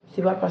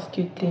c'est pas parce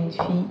que t'es une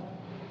fille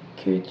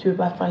que tu veux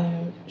pas faire les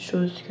mêmes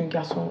choses qu'un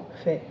garçon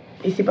fait.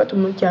 Et c'est pas tout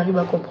le monde qui arrive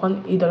à comprendre.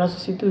 Et dans la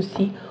société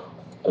aussi,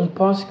 on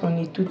pense qu'on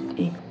est tous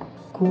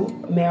égaux,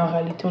 mais en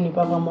réalité, on n'est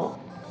pas vraiment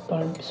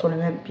sur le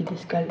même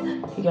piédestal.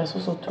 Les garçons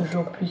sont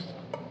toujours plus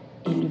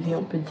élevés,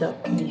 on peut dire,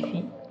 que les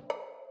filles.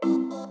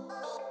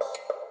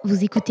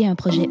 Vous écoutez un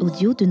projet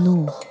audio de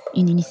Nour,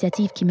 une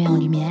initiative qui met en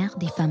lumière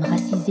des femmes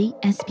racisées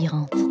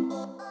inspirantes.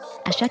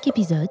 À chaque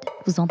épisode,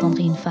 vous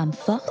entendrez une femme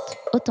forte,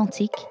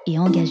 authentique et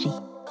engagée.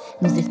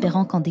 Nous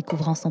espérons qu'en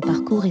découvrant son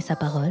parcours et sa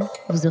parole,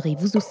 vous aurez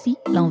vous aussi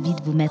l'envie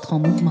de vous mettre en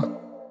mouvement.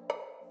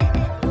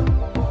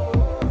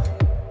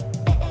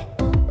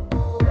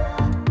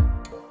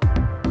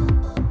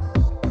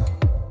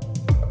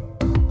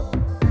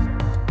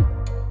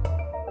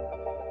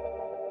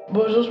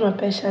 Bonjour, je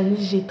m'appelle Shanyce,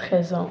 j'ai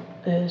 13 ans.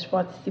 Je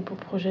participe au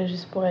projet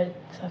Juste pour elle,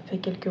 ça fait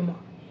quelques mois.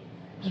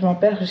 Je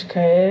m'appelle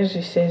Richekaelle,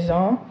 j'ai 16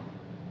 ans.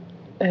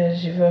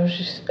 Je vais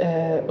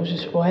au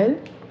Juste pour elle.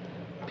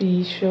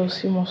 Puis je fais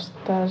aussi mon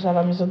stage à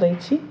la Maison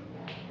d'Haïti.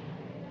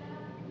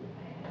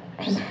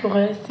 Juste pour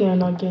elle, c'est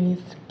un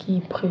organisme qui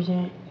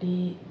prévient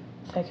les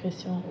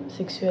agressions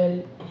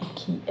sexuelles et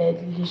qui aide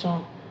les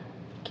gens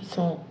qui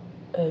sont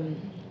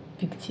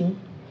victimes.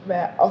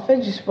 En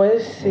fait, Juste pour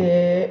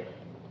elle,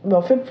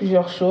 on fait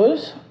plusieurs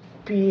choses.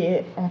 Puis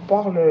on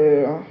parle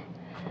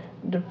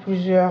de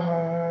plusieurs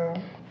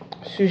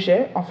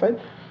sujets, en fait.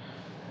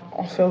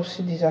 On fait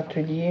aussi des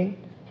ateliers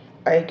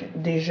avec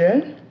des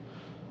jeunes.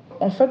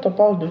 En fait, on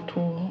parle de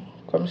tout.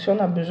 Comme si on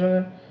a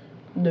besoin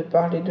de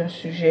parler d'un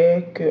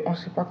sujet qu'on ne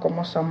sait pas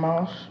comment ça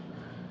marche,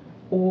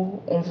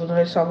 ou on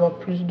voudrait savoir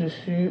plus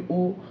dessus,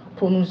 ou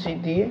pour nous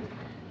aider.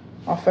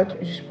 En fait,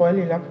 Juste pour elle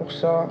est là pour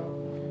ça.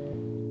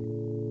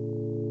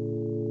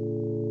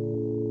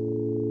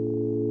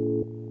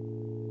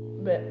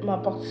 Ma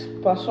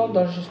participation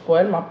dans Juste pour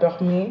elle m'a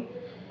permis,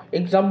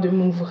 exemple, de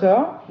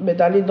m'ouvrir,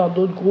 d'aller dans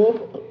d'autres groupes,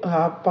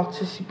 à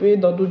participer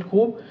dans d'autres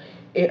groupes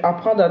et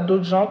apprendre à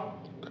d'autres gens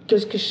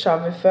qu'est-ce que je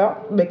savais faire,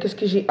 qu'est-ce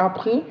que j'ai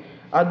appris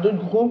à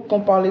d'autres groupes quand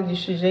on parlait du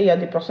sujet. Il y a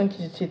des personnes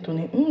qui étaient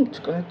étonnées.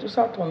 Tu connais tout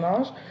ça à ton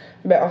âge?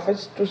 En fait,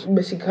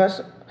 c'est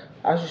grâce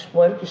à Juste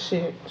pour elle que je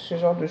sais ce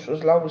genre de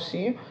choses-là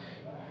aussi.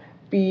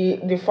 Puis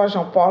des fois,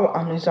 j'en parle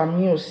à mes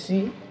amis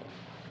aussi.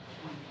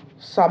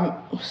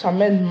 Ça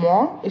m'aide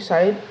moi et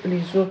ça aide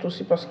les autres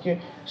aussi parce que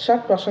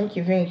chaque personne qui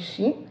vient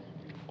ici,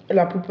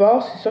 la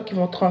plupart, c'est ceux qui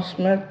vont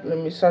transmettre le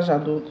message à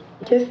d'autres.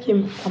 Qu'est-ce qui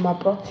ça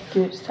m'apporte,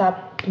 c'est que ça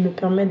me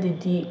permet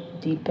d'aider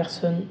des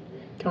personnes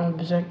qui ont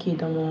besoin, qui est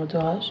dans mon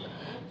entourage.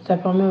 Ça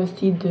permet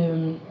aussi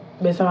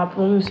ça m'a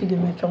permis aussi de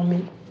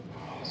m'informer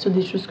sur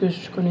des choses que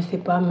je ne connaissais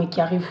pas, mais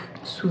qui arrivent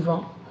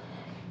souvent.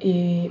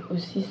 Et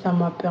aussi, ça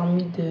m'a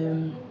permis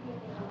de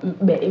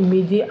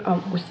m'aider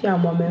aussi à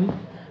moi-même.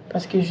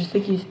 Parce que je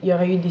sais qu'il y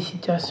aurait eu des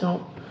situations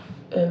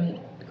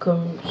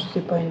comme, je sais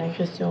pas, une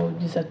agression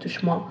ou des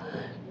attouchements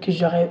que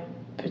j'aurais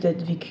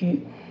peut-être vécu,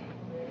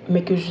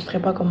 mais que je ne saurais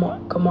pas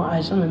comment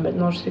agir. Mais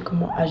maintenant, je sais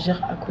comment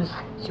agir à cause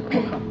du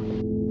programme.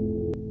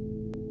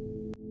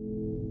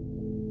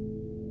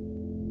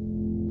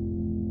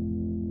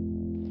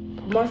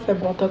 Pour moi, c'est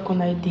important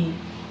qu'on ait des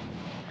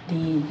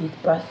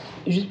espaces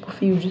juste pour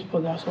filles ou juste pour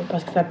garçons,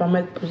 parce que ça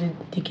permet de poser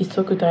des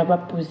questions que tu n'aurais pas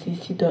posées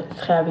si tu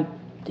serais avec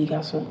des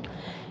garçons.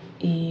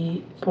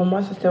 Et pour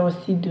moi, ça sert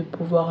aussi de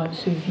pouvoir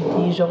se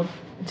vider, genre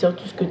dire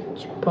tout ce que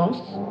tu penses,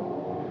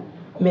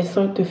 mais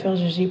sans te faire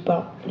juger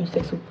par le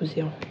sexe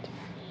opposé, en fait.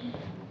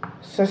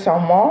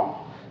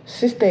 Sincèrement,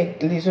 si c'était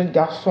avec les autres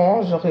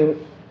garçons,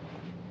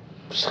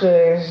 je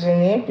serais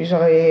gênée, puis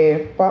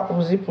j'aurais pas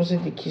osé poser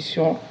des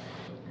questions.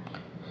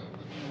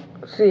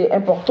 C'est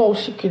important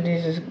aussi que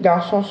les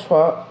garçons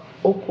soient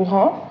au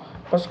courant,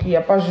 parce qu'il n'y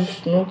a pas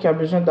juste nous qui avons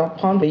besoin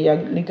d'apprendre, il y a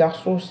les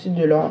garçons aussi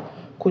de leur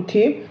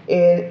côté.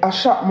 Et à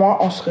chaque mois,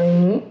 on se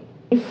réunit,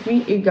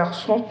 filles et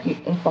garçons, puis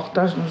on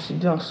partage nos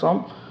idées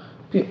ensemble,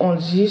 puis on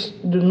dit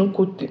de nos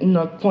côtés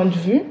notre point de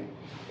vue,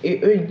 et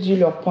eux ils disent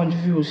leur point de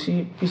vue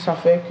aussi, puis ça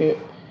fait que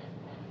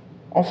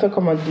on fait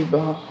comme un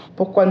débat.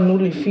 Pourquoi nous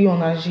les filles on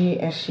agit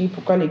ainsi,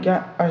 pourquoi les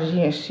gars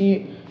agissent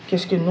ainsi,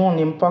 qu'est-ce que nous on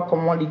n'aime pas,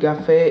 comment les gars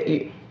font,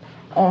 et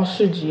on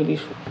se dit les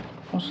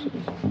choses.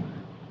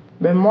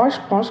 Moi je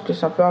pense que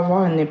ça peut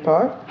avoir un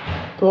impact.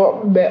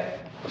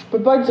 Je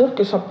peux pas dire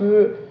que ça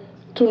peut.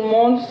 Tout le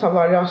monde, ça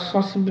va leur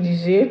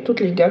sensibiliser, tous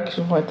les gars qui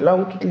vont être là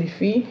ou toutes les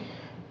filles,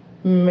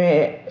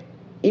 mais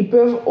ils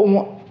peuvent au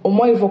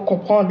moins ils vont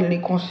comprendre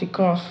les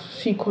conséquences.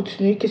 S'ils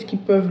continuent, qu'est-ce qui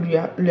peut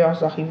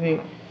leur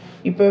arriver?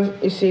 Ils peuvent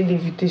essayer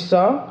d'éviter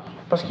ça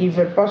parce qu'ils ne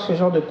veulent pas ce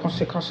genre de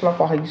conséquences-là,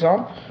 par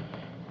exemple.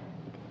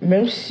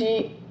 Même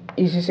si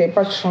ils n'essayent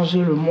pas de changer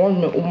le monde,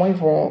 mais au moins ils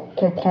vont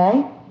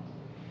comprendre.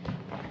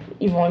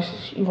 Ils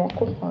vont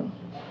comprendre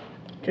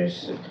que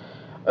c'est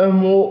un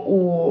mot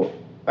ou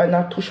un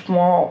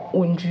attouchement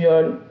ou une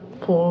viol,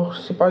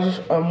 c'est pas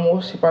juste un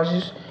mot, c'est pas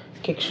juste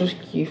quelque chose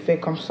qui est fait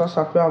comme ça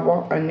peut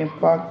avoir un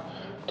impact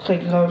très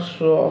grave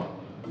sur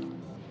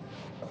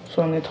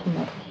un être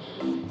humain.